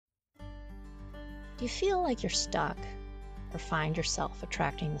Do you feel like you're stuck or find yourself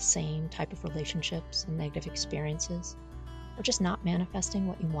attracting the same type of relationships and negative experiences, or just not manifesting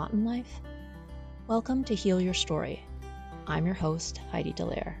what you want in life? Welcome to Heal Your Story. I'm your host, Heidi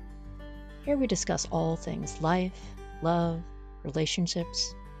Dallaire. Here we discuss all things life, love,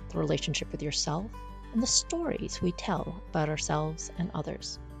 relationships, the relationship with yourself, and the stories we tell about ourselves and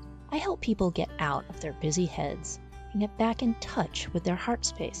others. I help people get out of their busy heads and get back in touch with their heart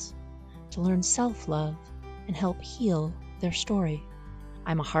space to learn self-love and help heal their story.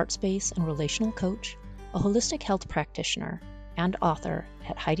 I'm a heart space and relational coach, a holistic health practitioner, and author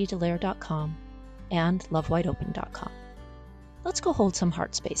at HeidiDallaire.com and LoveWideOpen.com. Let's go hold some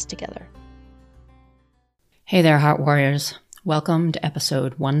heart space together. Hey there, Heart Warriors. Welcome to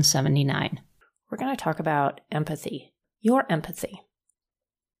episode 179. We're going to talk about empathy. Your empathy.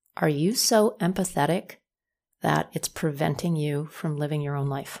 Are you so empathetic that it's preventing you from living your own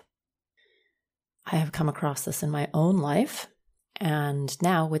life? I have come across this in my own life, and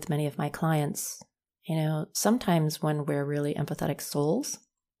now with many of my clients. Sometimes when we're really empathetic souls,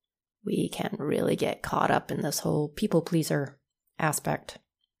 we can really get caught up in this whole people pleaser aspect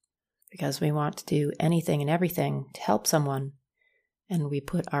because we want to do anything and everything to help someone, and we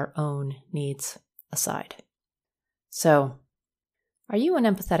put our own needs aside. So, are you an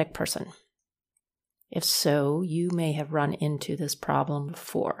empathetic person? If so, you may have run into this problem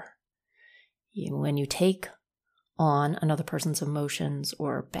before. When you take on another person's emotions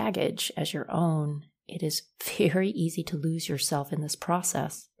or baggage as your own, it is very easy to lose yourself in this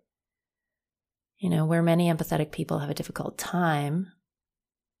process. Where many empathetic people have a difficult time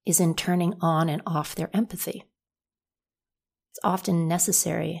is in turning on and off their empathy. It's often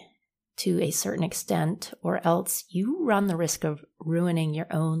necessary to a certain extent, or else you run the risk of ruining your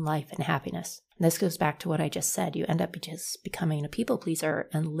own life and happiness. And this goes back to what I just said. You end up just becoming a people pleaser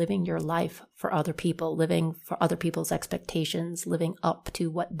and living your life for other people, living for other people's expectations, living up to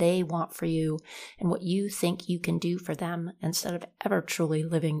what they want for you and what you think you can do for them, instead of ever truly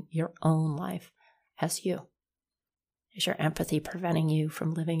living your own life as you. Is your empathy preventing you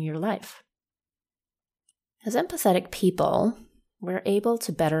from living your life? As empathetic people, we're able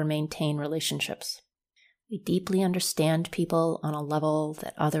to better maintain relationships. We deeply understand people on a level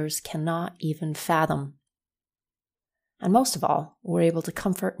that others cannot even fathom. And most of all, we're able to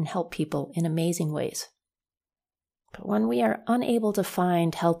comfort and help people in amazing ways. But when we are unable to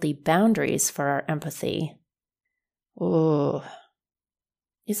find healthy boundaries for our empathy,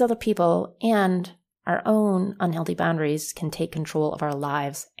 these other people and our own unhealthy boundaries can take control of our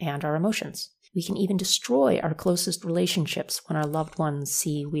lives and our emotions. We can even destroy our closest relationships when our loved ones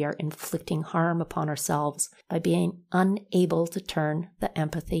see we are inflicting harm upon ourselves by being unable to turn the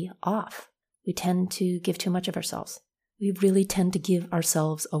empathy off. We tend to give too much of ourselves. We really tend to give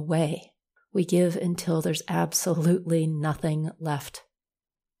ourselves away. We give until there's absolutely nothing left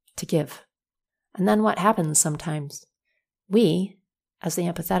to give. And then what happens sometimes? We, as the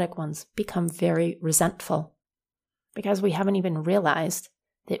empathetic ones, become very resentful because we haven't even realized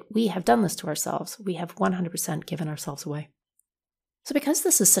that we have done this to ourselves. We have 100% given ourselves away. So because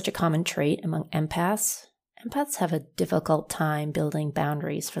this is such a common trait among empaths have a difficult time building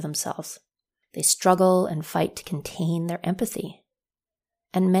boundaries for themselves. They struggle and fight to contain their empathy.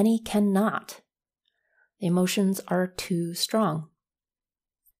 And many cannot. The emotions are too strong.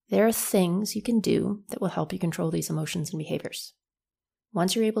 There are things you can do that will help you control these emotions and behaviors.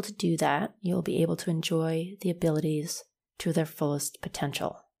 Once you're able to do that, you'll be able to enjoy the abilities to their fullest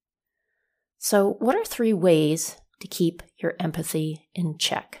potential. So, what are 3 ways to keep your empathy in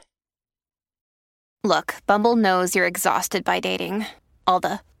check? Look, Bumble knows you're exhausted by dating. All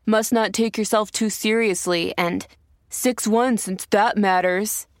the must not take yourself too seriously and 6'1" since that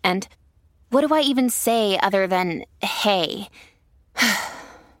matters. And what do I even say other than, hey?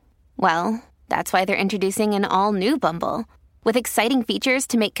 Well, that's why they're introducing an all-new Bumble with exciting features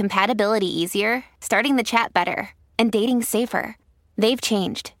to make compatibility easier, starting the chat better, and dating safer. They've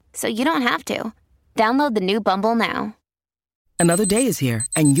changed, so you don't have to. Download the new Bumble now. Another day is here,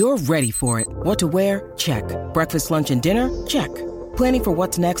 and you're ready for it. What to wear? Check. Breakfast, lunch, and dinner? Check. Planning for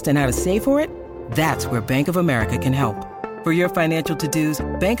what's next and how to save for it? That's where Bank of America can help. For your financial to-dos,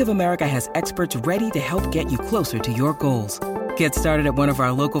 Bank of America has experts ready to help get you closer to your goals. Get started at one of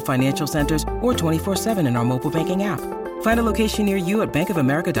our local financial centers or 24/7 in our mobile banking app. Find a location near you at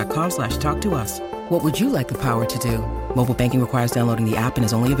bankofamerica.com/talktous. What would you like the power to do? Mobile banking requires downloading the app and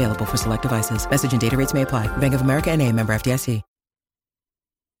is only available for select devices. Message and data rates may apply. Bank of America N.A., member FDIC.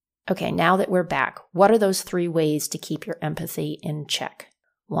 Okay, now that we're back, what are those 3 ways to keep your empathy in check?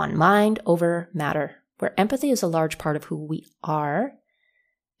 1, mind over matter, where empathy is a large part of who we are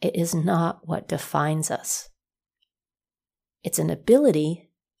It is not what defines us. It's an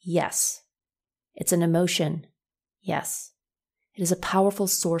ability, yes. It's an emotion, yes. It is a powerful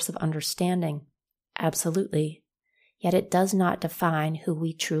source of understanding, absolutely. Yet it does not define who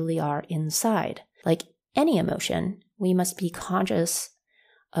we truly are inside. Like any emotion, we must be conscious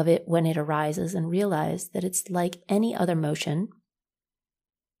of it when it arises and realize that it's like any other emotion,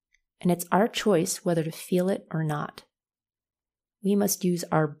 and it's our choice whether to feel it or not. We must use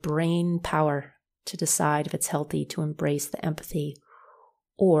our brain power to decide if it's healthy to embrace the empathy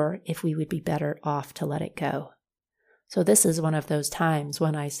or if we would be better off to let it go. So this is one of those times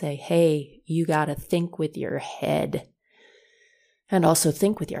when I say, hey, you got to think with your head and also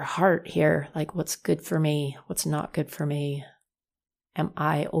think with your heart here, like what's good for me, what's not good for me. Am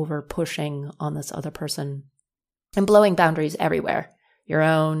I over pushing on this other person and blowing boundaries everywhere? Your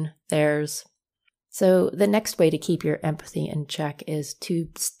own, theirs. So the next way to keep your empathy in check is to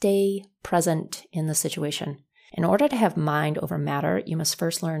stay present in the situation. In order to have mind over matter, you must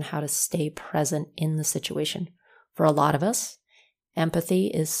first learn how to stay present in the situation. For a lot of us, empathy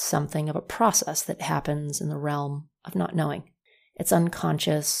is something of a process that happens in the realm of not knowing. It's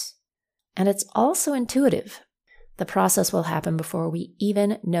unconscious, and it's also intuitive. The process will happen before we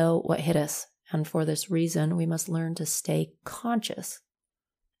even know what hit us, and for this reason, we must learn to stay conscious,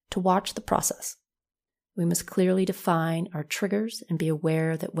 to watch the process. We must clearly define our triggers and be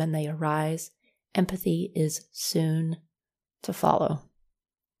aware that when they arise, empathy is soon to follow.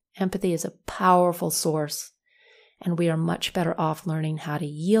 Empathy is a powerful source, and we are much better off learning how to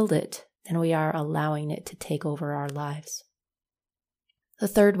yield it than we are allowing it to take over our lives. The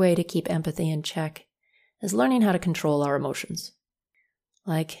third way to keep empathy in check is learning how to control our emotions.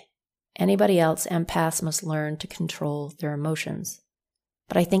 Like anybody else, empaths must learn to control their emotions.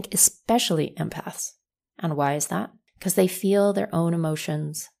 But I think especially empaths. And why is that? Because they feel their own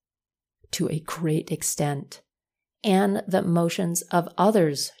emotions to a great extent, and the emotions of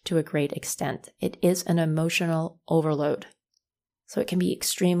others to a great extent. It is an emotional overload. So it can be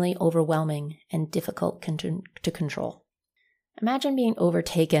extremely overwhelming and difficult to control. Imagine being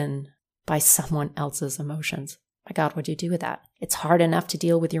overtaken by someone else's emotions. My God, what do you do with that? It's hard enough to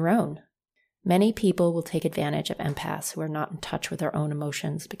deal with your own. Many people will take advantage of empaths who are not in touch with their own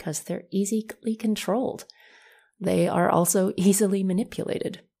emotions because they're easily controlled. They are also easily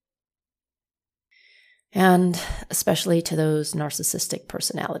manipulated. And especially to those narcissistic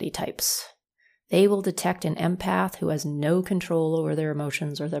personality types. They will detect an empath who has no control over their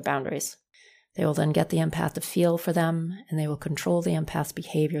emotions or their boundaries. They will then get the empath to feel for them, and they will control the empath's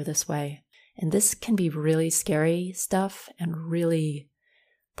behavior this way. And this can be really scary stuff and really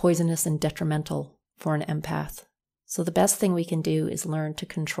poisonous and detrimental for an empath. So the best thing we can do is learn to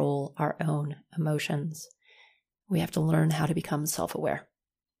control our own emotions. We have to learn how to become self-aware.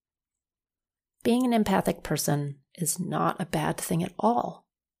 Being an empathic person is not a bad thing at all.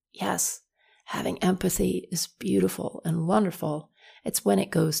 Yes, having empathy is beautiful and wonderful. It's when it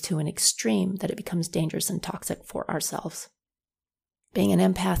goes to an extreme that it becomes dangerous and toxic for ourselves. Being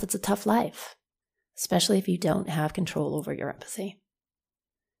an empath, it's a tough life, especially if you don't have control over your empathy.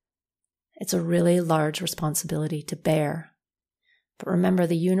 It's a really large responsibility to bear. But remember,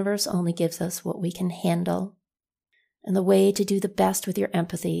 the universe only gives us what we can handle. And the way to do the best with your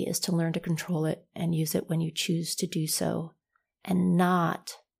empathy is to learn to control it and use it when you choose to do so, and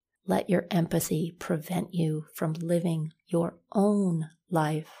not let your empathy prevent you from living your own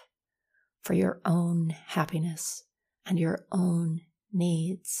life for your own happiness and your own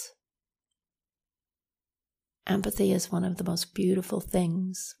needs. Empathy is one of the most beautiful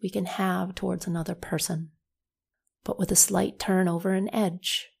things we can have towards another person, but with a slight turn over an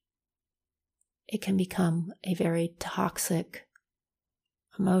edge, it can become a very toxic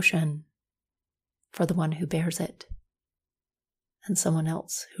emotion for the one who bears it and someone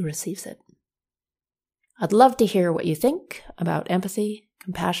else who receives it. I'd love to hear what you think about empathy,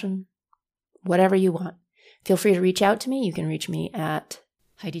 compassion, whatever you want. Feel free to reach out to me. You can reach me at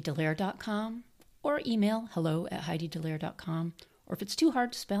HeidiDelaire.com or email hello@HeidiDelaire.com. Or if it's too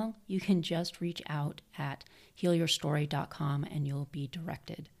hard to spell, you can just reach out at healyourstory.com and you'll be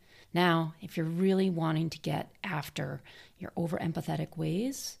directed. Now, if you're really wanting to get after your over-empathetic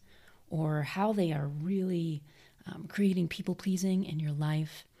ways or how they are really creating people-pleasing in your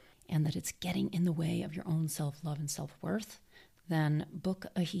life and that it's getting in the way of your own self-love and self-worth, then book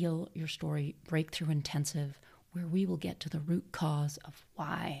a Heal Your Story Breakthrough Intensive where we will get to the root cause of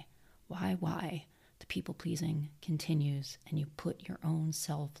why the people-pleasing continues and you put your own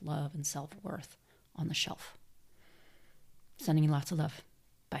self-love and self-worth on the shelf. Sending you lots of love.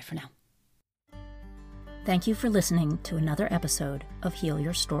 Bye for now. Thank you for listening to another episode of Heal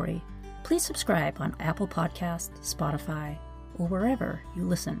Your Story. Please subscribe on Apple Podcasts, Spotify, or wherever you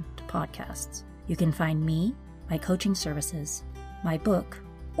listen to podcasts. You can find me, my coaching services, my book,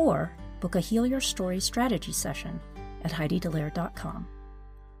 or book a Heal Your Story strategy session at HeidiDelaire.com.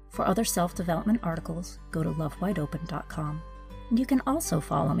 For other self-development articles, go to lovewideopen.com. And you can also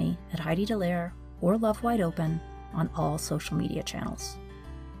follow me at Heidi Delaire or Love Wide Open on all social media channels.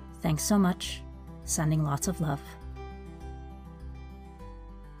 Thanks so much. Sending lots of love.